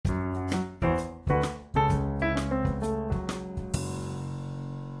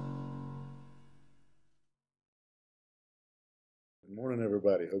Morning,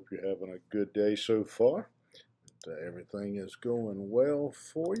 everybody. Hope you're having a good day so far. Everything is going well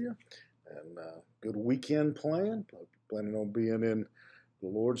for you, and good weekend plan. Planning on being in the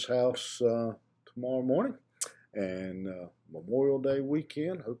Lord's house tomorrow morning, and Memorial Day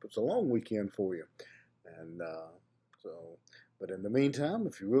weekend. Hope it's a long weekend for you. And so, but in the meantime,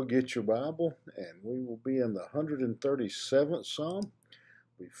 if you will get your Bible, and we will be in the 137th Psalm.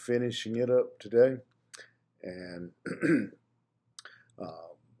 We're finishing it up today, and uh,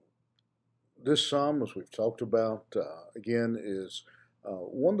 this psalm, as we've talked about, again, is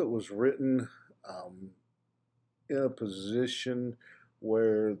one that was written um, in a position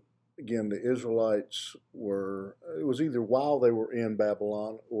where, again, the Israelites were, it was either while they were in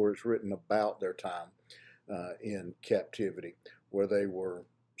Babylon or it's written about their time in captivity, where they were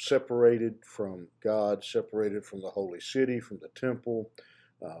separated from God, separated from the holy city, from the temple,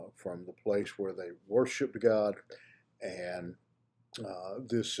 from the place where they worshiped God, and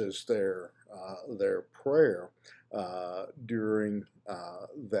this is their prayer during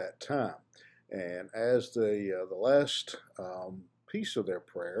that time, and as the last piece of their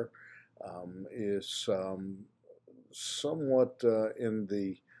prayer is somewhat in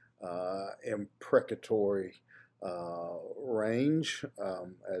the imprecatory range,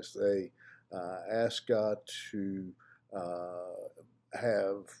 as they ask God to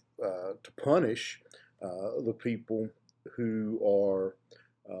have to punish the people who are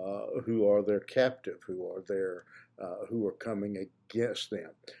their captive, who are coming against them.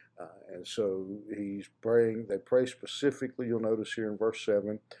 And so he's praying. They pray specifically. You'll notice here in verse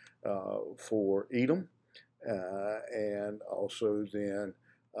 7 for Edom, and also then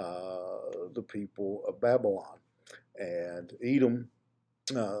the people of Babylon. And Edom,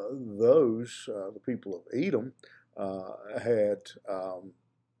 the people of Edom, had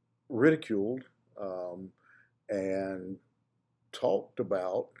ridiculed and talked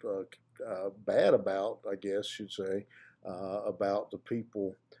about, bad about, I guess you'd say, about the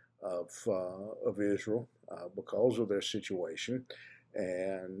people of Israel because of their situation,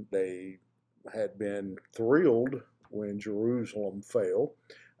 and they had been thrilled when Jerusalem fell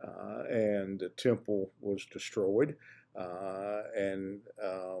and the temple was destroyed, and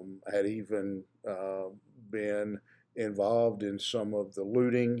had even been involved in some of the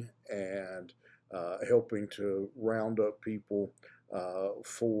looting and helping to round up people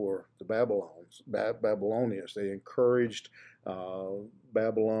for the Babylonians. They encouraged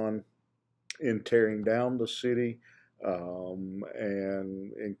Babylon in tearing down the city,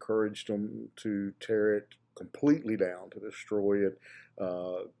 and encouraged them to tear it completely down, to destroy it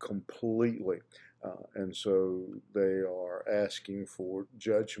completely. And so they are asking for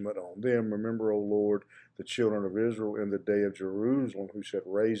judgment on them. Remember, O Lord, the children of Israel in the day of Jerusalem, who said,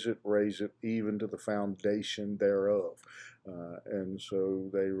 raise it, even to the foundation thereof. And so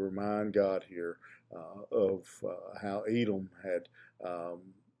they remind God here of how Edom had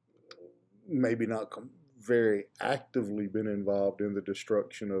maybe not very actively been involved in the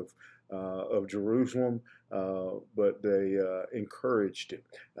destruction of Jerusalem, but they encouraged it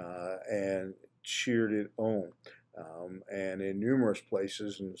and cheered it on. And in numerous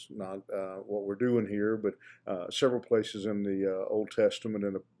places, and it's not what we're doing here, but several places in the Old Testament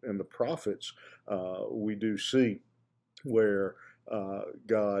and the prophets, we do see where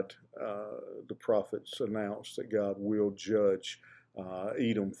the prophets announced that God will judge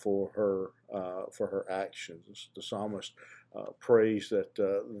Edom for her actions. The psalmist prays that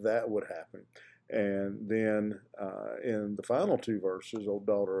that would happen. And then in the final two verses, O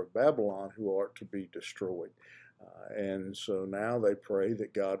daughter of Babylon, who art to be destroyed. And so now they pray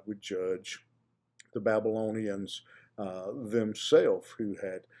that God would judge the Babylonians themselves, who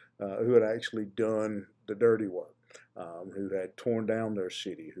had actually done the dirty work, who had torn down their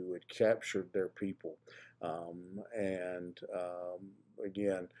city, who had captured their people. And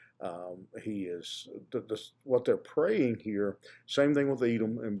again, he is what they're praying here. Same thing with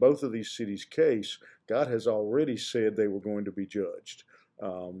Edom. In both of these cities' case, God has already said they were going to be judged.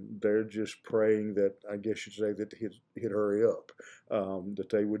 They're just praying that, I guess you'd say, that he'd hurry up, that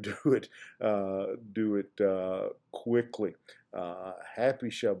they would do it quickly. Happy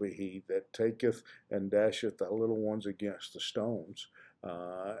shall be he that taketh and dasheth the little ones against the stones.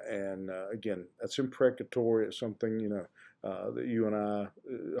 And again, that's imprecatory. It's something, that you and I,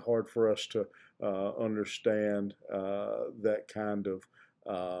 hard for us to understand that kind of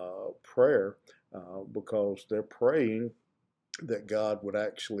prayer, because they're praying that God would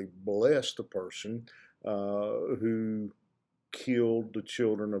actually bless the person who killed the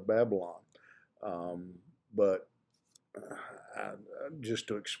children of Babylon. But just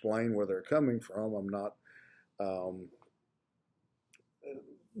to explain where they're coming from, I'm not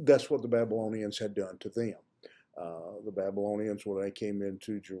that's what the Babylonians had done to them. The Babylonians, when they came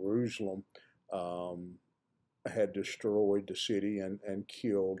into Jerusalem, um, had destroyed the city and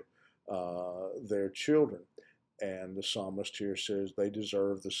killed their children. And the psalmist here says they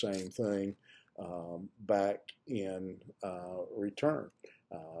deserve the same thing back in return.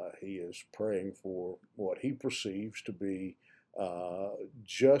 He is praying for what he perceives to be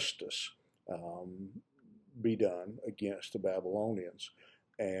justice um, be done against the Babylonians.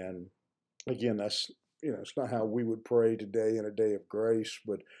 And again, that's it's not how we would pray today in a day of grace,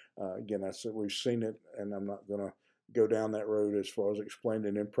 but again, that's we've seen it, and I'm not going to go down that road as far as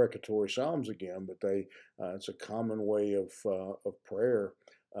explaining imprecatory psalms again. But it's a common way of prayer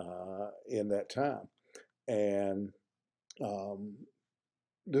in that time, and um,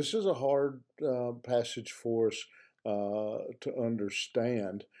 this is a hard passage for us to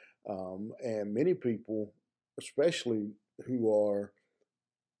understand, and many people, especially who are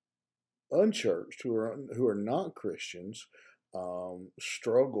unchurched, who are not Christians,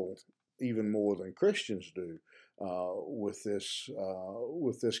 struggle even more than Christians do with this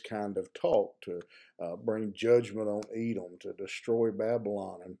kind of talk to bring judgment on Edom, to destroy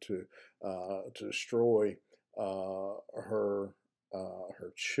Babylon, and to destroy her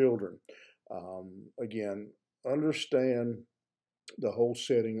children. Again, understand the whole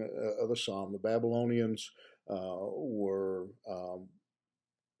setting of the psalm. The Babylonians were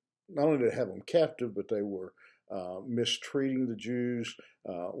not only did they have them captive, but they were mistreating the Jews,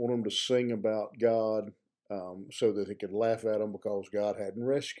 want them to sing about God so that they could laugh at them because God hadn't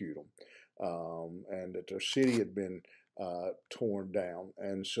rescued them, and that their city had been torn down.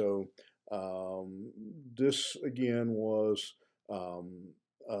 And so this again was,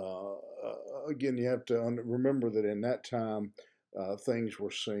 again, you have to remember that in that time, things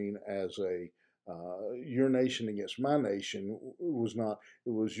were seen as your nation against my nation was not,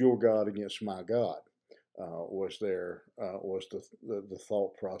 it was your God against my God. Was the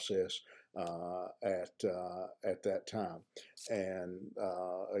thought process at that time, and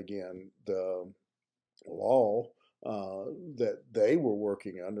again the law that they were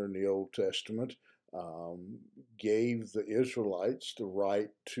working under in the Old Testament um, gave the Israelites the right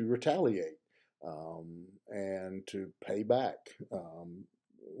to retaliate and to pay back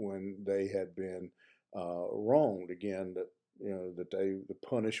when they had been wronged. Again, that the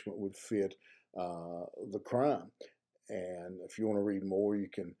punishment would fit the crime. And if you want to read more, you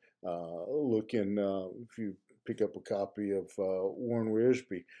can look in, if you pick up a copy of Warren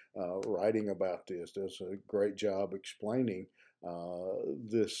Wiersbe writing about this. Does a great job explaining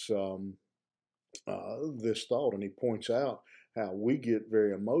this this thought, and he points out how we get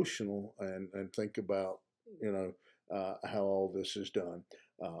very emotional and think about how all this is done,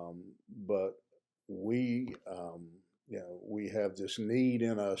 but we we have this need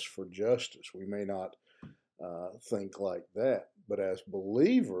in us for justice. We may not think like that. But as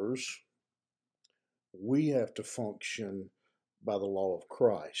believers, we have to function by the law of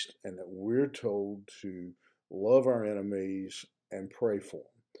Christ, and that we're told to love our enemies and pray for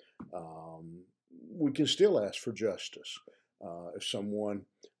them. We can still ask for justice. If someone,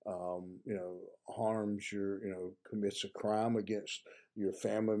 harms commits a crime against your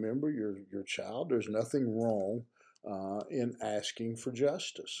family member, your child, there's nothing wrong in asking for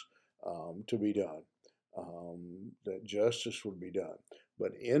justice to be done, that justice would be done.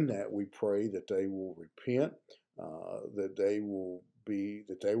 But in that, we pray that they will repent, that they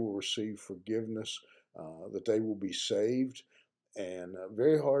will receive forgiveness, that they will be saved. And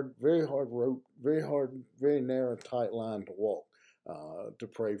very hard road, very hard, very narrow, tight line to walk. To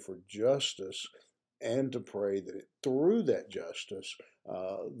pray for justice and to pray that through that justice,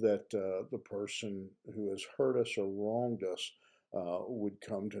 that the person who has hurt us or wronged us would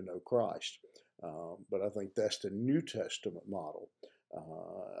come to know Christ. But I think that's the New Testament model.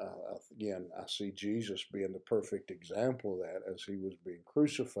 Again, I see Jesus being the perfect example of that as he was being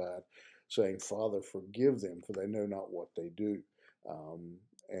crucified, saying, Father, forgive them, for they know not what they do.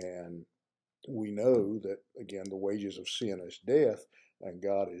 And we know that, again, the wages of sin is death, and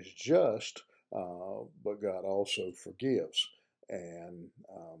God is just, but God also forgives. And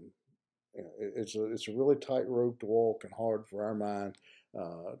it's a really tight rope to walk, and hard for our mind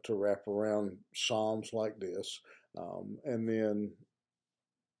to wrap around Psalms like this. And then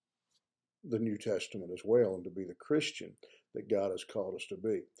the New Testament as well, and to be the Christian that God has called us to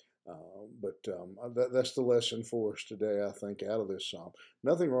be. That's the lesson for us today, I think, out of this psalm.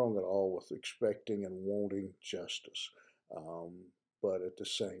 Nothing wrong at all with expecting and wanting justice. Um, but at the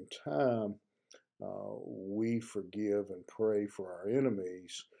same time, we forgive and pray for our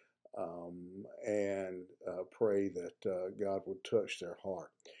enemies and pray that God would touch their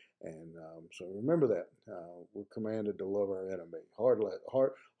heart. And so remember that we're commanded to love our enemy.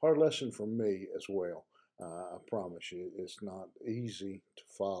 Hard lesson for me as well. I promise you, it's not easy to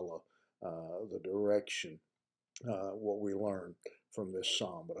follow the direction what we learn from this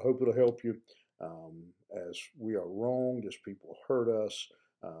psalm. But I hope it'll help you as we are wronged, as people hurt us,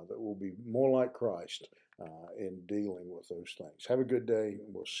 that we'll be more like Christ in dealing with those things. Have a good day,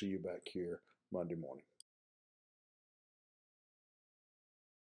 and we'll see you back here Monday morning.